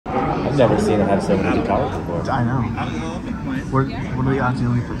I've never seen it have so many guitars before. I know. What are the odds you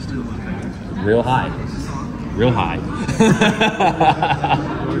only first two? Real high. Real high.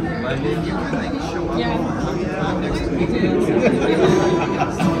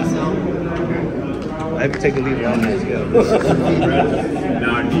 I have to take a lead on this. Go.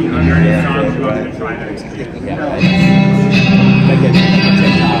 Now, are there any songs you want me to try next?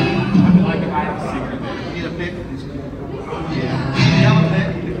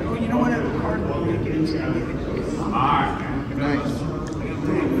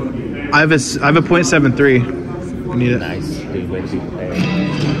 I have a 0.73. I need it. Nice. Good way to be prepared.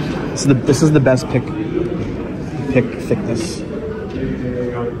 This is the best pick thickness.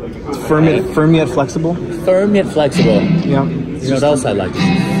 It's firm yet flexible. Firm yet flexible. Yeah. You know what else I like? Firm.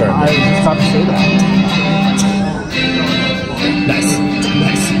 I was just about to say that. Nice.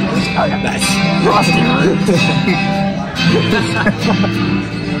 Oh yeah. Nice.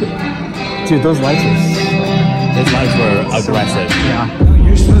 Dude, those lights were aggressive. Yeah. No,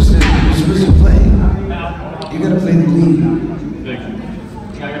 you're supposed to play. You gotta play the lead.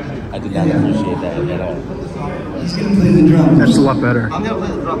 I did not appreciate that at all. He's gonna play the drums. That's a lot better. I'm gonna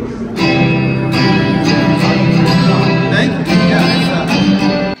play the drums. Thank you. Yeah,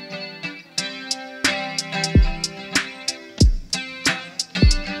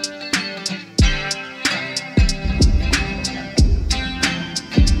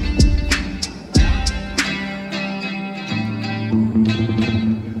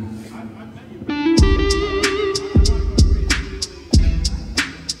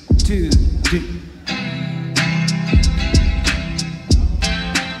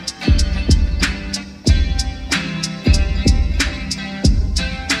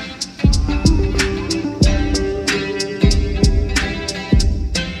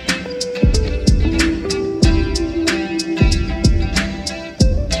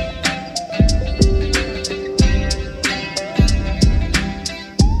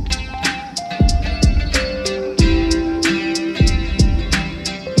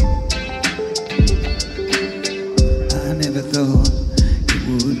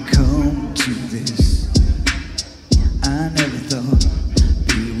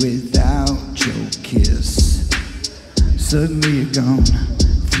 suddenly you're gone,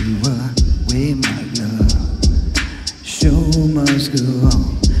 threw away my love. Show must go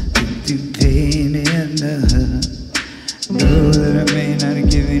on, through pain and hurt. Know that I may not have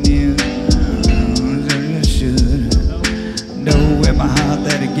given you that I should. Know where my heart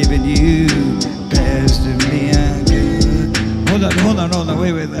that I've given you passed to me I could. Hold on,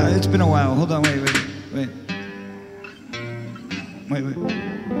 wait, it's been a while, hold on, wait.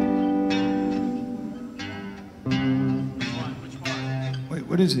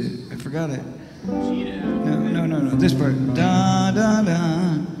 What is it? I forgot it. No, this part. Da, da,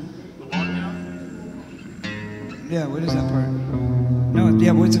 da. Yeah, what is that part? No,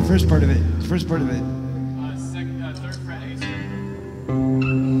 yeah, what's the first part of it? The first part of it. Third fret, A string.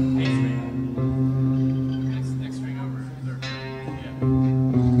 A string. Next string over. Third fret.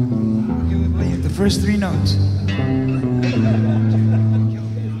 Yeah. Wait, the first three notes.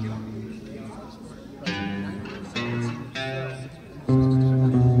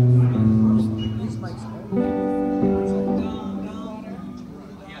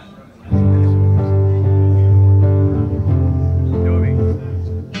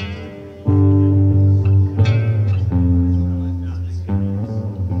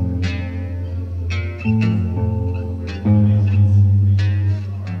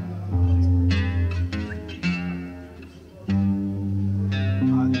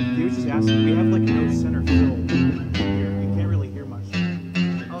 We have like no center fill here. You can't really hear much.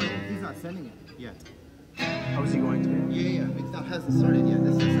 Oh, he's not sending it yet. How is he going to? Yeah. It hasn't started yet.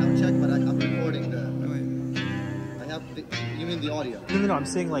 This is sound check, but I'm recording the. I have the. You mean the audio? No. I'm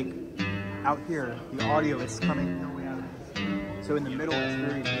saying like out here, the audio is coming no way out of this. So in the middle, it's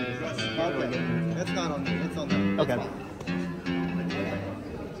very muted. Okay. That's not on me. It's on them. Okay.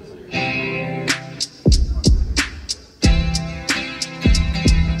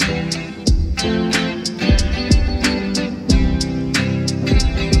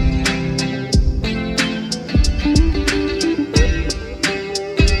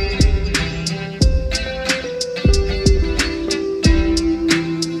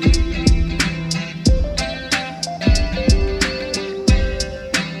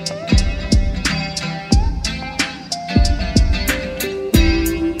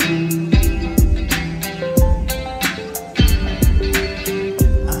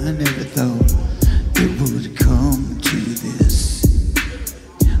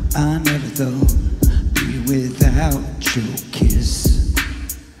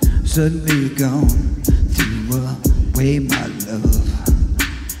 suddenly gone, threw away my love.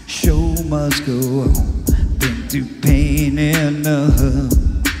 Show must go on, been through pain enough.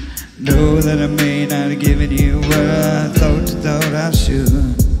 Know that I may not have given you what I thought I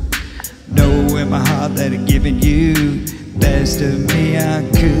should. Know in my heart that I've given you best of me I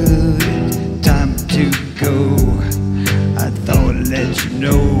could. Time to go, I thought I'd let you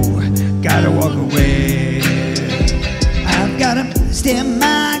know. Gotta walk away, I've gotta stand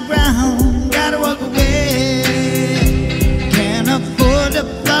my ground. Gotta walk away, can't afford to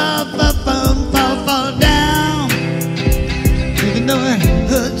fall down. Even though it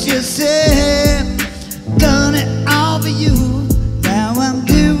hurts you, say, done it all for you. Now I'm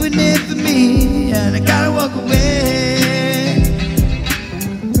doing it for me, and I gotta walk away.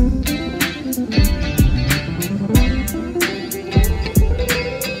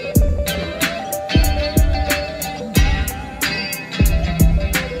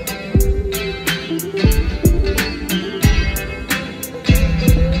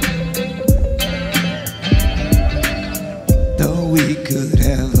 We could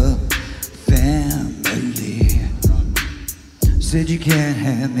have a family. Said you can't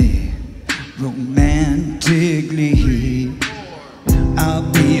have me romantically. I'll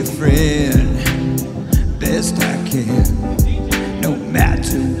be a friend, best I can. No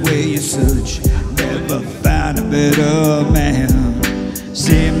matter where you search, never find a better man.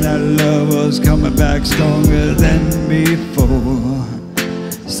 Seemed that love was coming back stronger than before.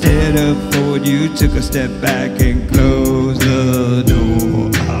 Instead of forward, you took a step back and closed the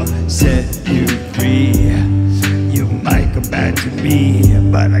door. I'll set you free. You might come back to me,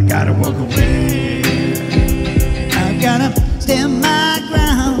 but I gotta walk away. I've gotta stand my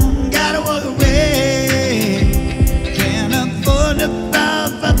ground. Gotta walk away. Can't afford to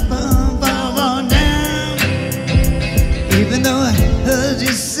fall down. Even though I heard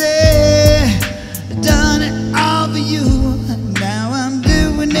you say, done it all for you. Now I'm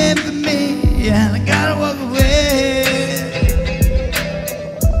doing it for me, and I gotta walk away.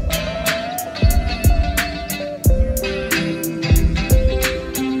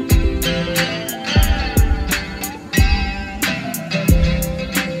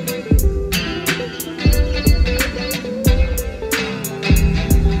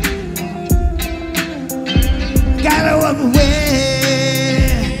 Gotta walk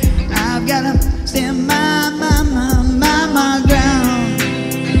away. I've gotta stand my ground.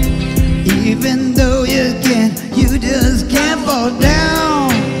 Even though you just can't fall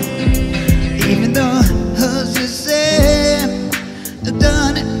down. Even though hurts to say, I've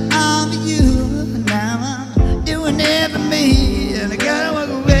done it all for you. Now I'm doing it for me, and I gotta walk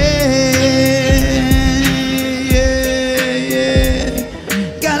away. Yeah, yeah.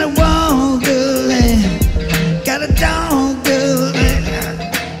 Gotta walk away. Gotta walk away.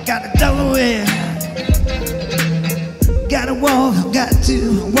 Gotta walk away. Got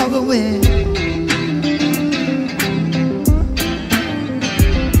to walk away.